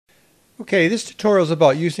Okay, this tutorial is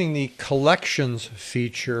about using the collections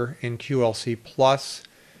feature in QLC Plus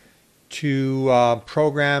to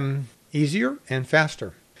program easier and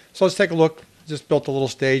faster. So let's take a look. Just built a little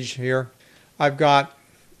stage here. I've got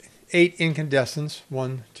 8 incandescents.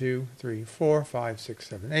 1, 2, 3, 4, 5, 6,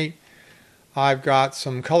 7, 8. I've got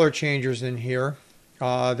some color changers in here.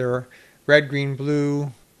 They're red, green,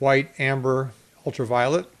 blue, white, amber,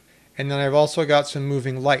 ultraviolet. And then I've also got some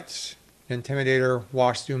moving lights. Intimidator,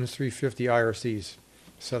 Wash Zooms 350 IRCs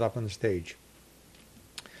set up on the stage.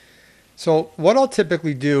 So what I'll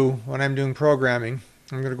typically do when I'm doing programming,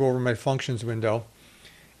 I'm going to go over my functions window,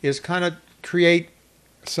 is kind of create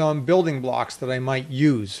some building blocks that I might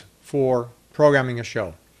use for programming a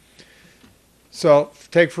show. So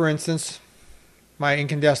take for instance my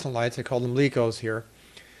incandescent lights. I call them LECOs here.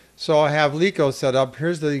 So I have LECOs set up.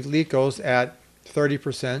 Here's the LECOs at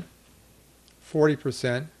 30%,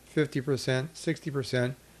 40%, 50%,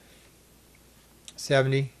 60%,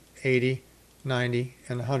 70, 80, 90,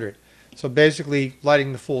 and 100. So basically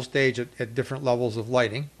lighting the full stage at different levels of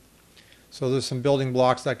lighting. So there's some building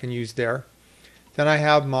blocks I can use there. Then I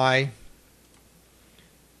have my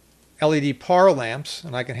LED par lamps,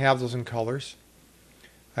 and I can have those in colors.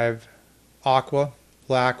 I have aqua,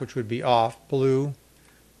 black, which would be off, blue,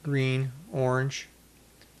 green, orange,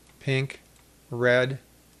 pink, red,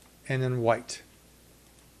 and then white.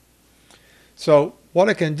 So what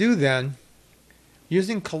I can do then,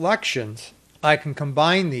 using collections, I can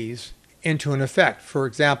combine these into an effect. For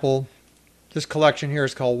example, this collection here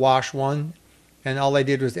is called Wash 1, and all I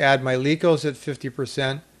did was add my LECOs at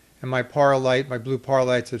 50% and my par light, my blue par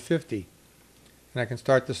lights at 50. And I can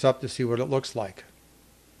start this up to see what it looks like.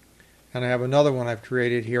 And I have another one I've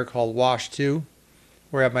created here called Wash 2,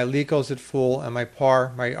 where I have my LECOs at full and my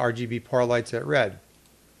RGB par lights at red.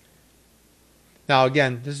 Now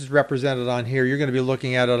again, this is represented on here. You're going to be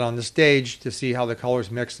looking at it on the stage to see how the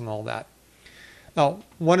colors mix and all that. Now,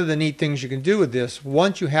 one of the neat things you can do with this,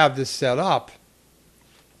 once you have this set up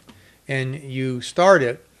and you start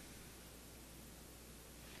it,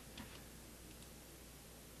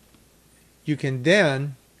 you can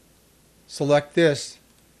then select this,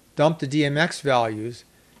 dump the DMX values,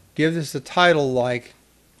 give this a title like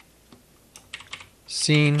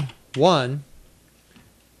Scene 1,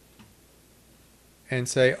 and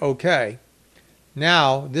say OK.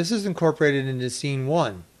 Now this is incorporated into Scene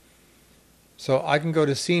 1. So I can go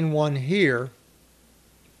to Scene 1 here,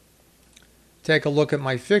 take a look at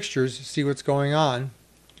my fixtures, see what's going on,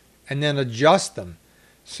 and then adjust them.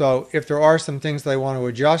 So if there are some things that I want to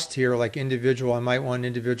adjust here, like individual, I might want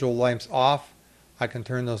individual lamps off. I can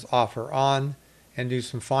turn those off or on and do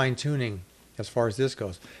some fine tuning as far as this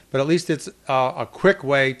goes. But at least it's a quick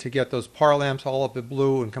way to get those par lamps all up at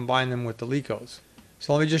blue and combine them with the LECOs.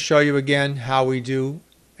 So let me just show you again how we do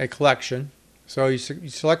a collection. So you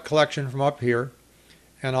select collection from up here,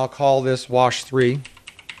 and I'll call this Wash 3.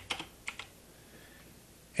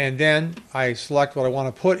 And then I select what I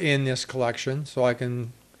want to put in this collection. So I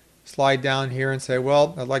can slide down here and say,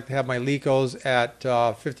 well, I'd like to have my LECOs at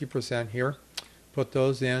 50% here. Put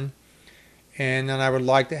those in. And then I would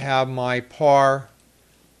like to have my par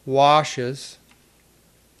washes,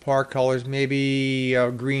 par colors, maybe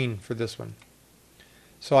green for this one.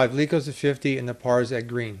 So I have LECOs at 50 and the pars at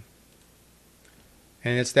green.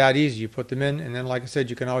 And it's that easy. You put them in, and then like I said,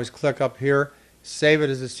 you can always click up here, save it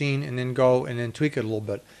as a scene, and then go and then tweak it a little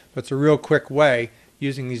bit. But it's a real quick way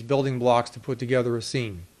using these building blocks to put together a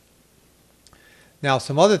scene. Now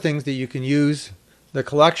some other things that you can use the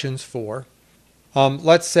collections for.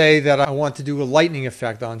 Let's say that I want to do a lightning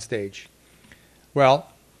effect on stage. Well,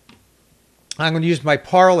 I'm going to use my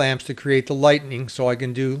par lamps to create the lightning, so I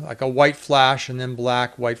can do like a white flash and then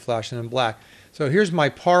black, white flash and then black. So here's my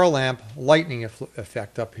par lamp lightning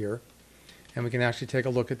effect up here, and we can actually take a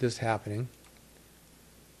look at this happening.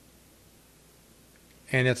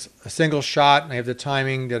 And it's a single shot, and I have the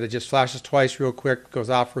timing that it just flashes twice real quick, goes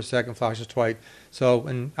off for a second, flashes twice. So,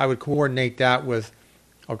 and I would coordinate that with,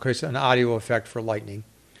 okay, so an audio effect for lightning.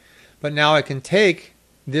 But now I can take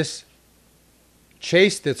this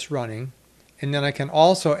chase that's running, and then I can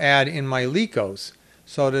also add in my LECOs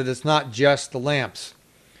so that it's not just the lamps.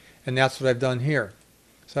 And that's what I've done here.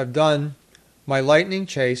 So I've done my lightning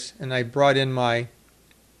chase, and I brought in my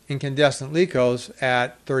incandescent LECOs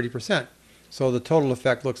at 30%. So the total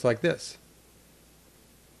effect looks like this.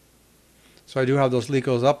 So I do have those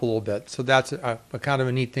LECOs up a little bit. So that's a kind of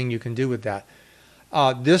a neat thing you can do with that.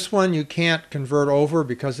 This one you can't convert over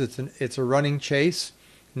because it's a running chase,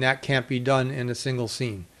 and that can't be done in a single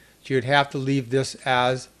scene. So you'd have to leave this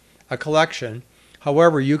as a collection.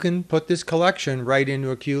 However, you can put this collection right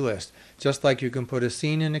into a cue list. Just like you can put a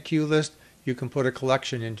scene in a cue list, you can put a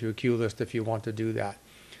collection into a cue list if you want to do that.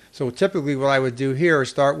 So typically what I would do here is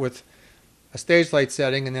start with a stage light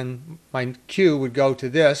setting, and then my cue would go to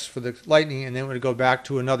this for the lightning, and then it would go back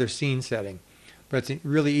to another scene setting. But it's a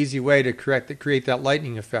really easy way to create that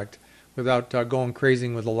lightning effect without going crazy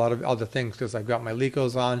with a lot of other things, because I've got my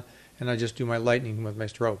Licos on and I just do my lightning with my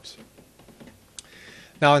strobes.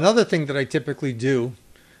 Now another thing that I typically do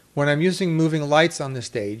when I'm using moving lights on the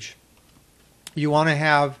stage, you want to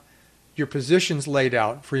have your positions laid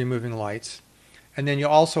out for your moving lights, and then you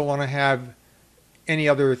also want to have any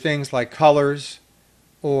other things like colors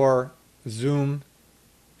or zoom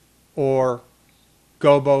or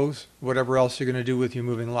gobos, whatever else you're going to do with your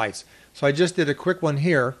moving lights. So I just did a quick one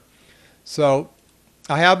here. So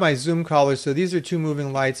I have my zoom colors. So these are two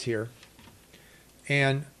moving lights here.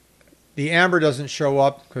 And the amber doesn't show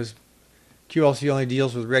up because QLC only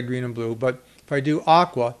deals with red, green, and blue. But if I do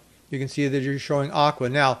aqua, you can see that you're showing aqua.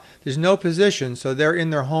 Now, there's no position, so they're in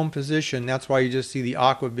their home position. That's why you just see the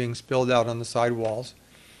aqua being spilled out on the side walls.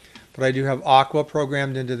 But I do have aqua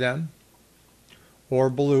programmed into them, or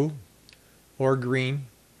blue, or green,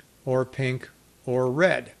 or pink, or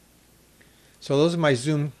red. So those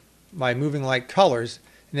are my moving light colors.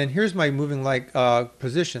 And then here's my moving light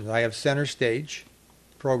positions. I have center stage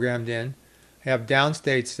programmed in. I have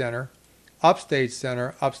downstage center,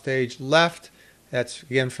 upstage left. That's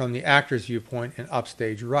again from the actor's viewpoint, and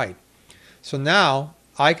upstage right. So now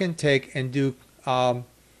I can take and do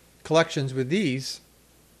collections with these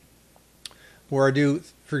where I do,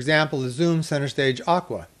 for example, the zoom center stage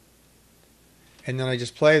aqua. And then I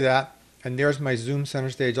just play that, and there's my zoom center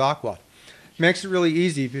stage aqua. Makes it really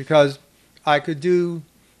easy because I could do,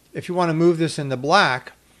 if you want to move this into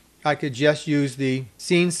black, I could just use the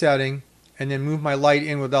scene setting and then move my light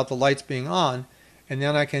in without the lights being on, and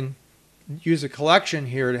then I can use a collection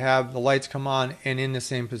here to have the lights come on and in the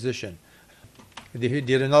same position. I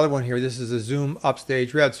did another one here. This is a zoom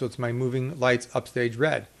upstage red, so it's my moving lights upstage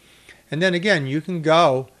red. And then again, you can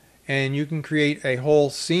go and you can create a whole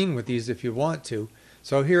scene with these if you want to.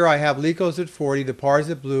 So here I have Licos at 40, the pars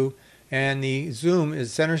at blue, and the zoom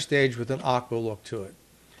is center stage with an aqua look to it.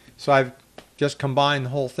 So I've just combined the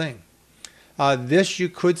whole thing. This you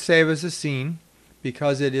could save as a scene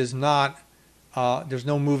because it is not, there's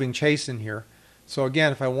no moving chase in here. So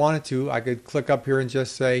again, if I wanted to, I could click up here and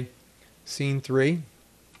just say scene 3.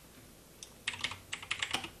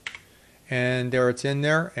 And there it's in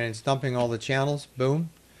there, and it's dumping all the channels.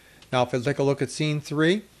 Boom. Now if I take a look at scene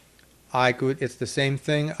 3, it's the same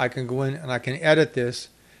thing. I can go in and I can edit this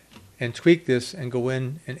and tweak this and go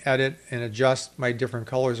in and edit and adjust my different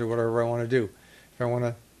colors or whatever I want to do. If I want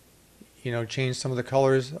to, change some of the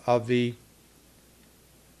colors of the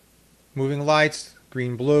moving lights,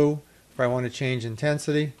 green, blue. If I want to change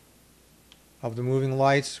intensity of the moving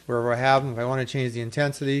lights, wherever I have them. If I want to change the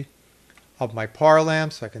intensity of my par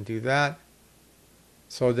lamps, I can do that.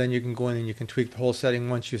 So then you can go in and you can tweak the whole setting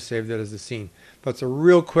once you've saved it as a scene. But it's a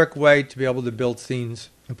real quick way to be able to build scenes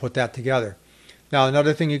and put that together. Now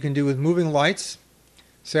another thing you can do with moving lights,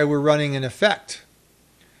 say we're running an effect.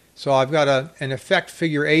 So I've got an effect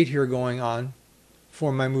figure 8 here going on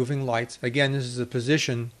for my moving lights. Again, this is a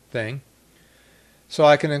position thing. So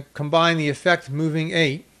I can combine the effect moving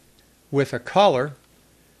 8 with a color,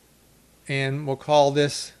 and we'll call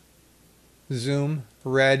this zoom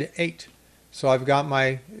red 8. So I've got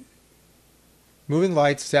my moving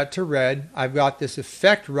lights set to red. I've got this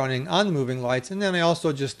effect running on the moving lights, and then I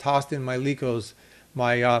also just tossed in my Licos,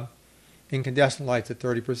 my incandescent lights at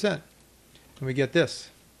 30%. And we get this.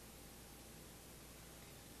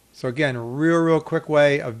 So again, a real quick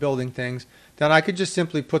way of building things. Then I could just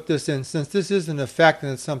simply put this in. Since this is an effect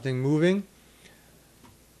and it's something moving,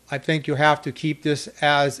 I think you have to keep this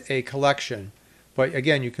as a collection. But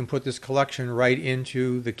again, you can put this collection right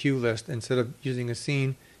into the cue list. Instead of using a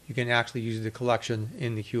scene, you can actually use the collection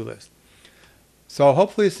in the cue list. So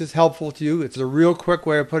hopefully this is helpful to you. It's a real quick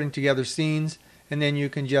way of putting together scenes, and then you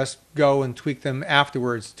can just go and tweak them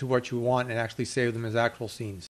afterwards to what you want and actually save them as actual scenes.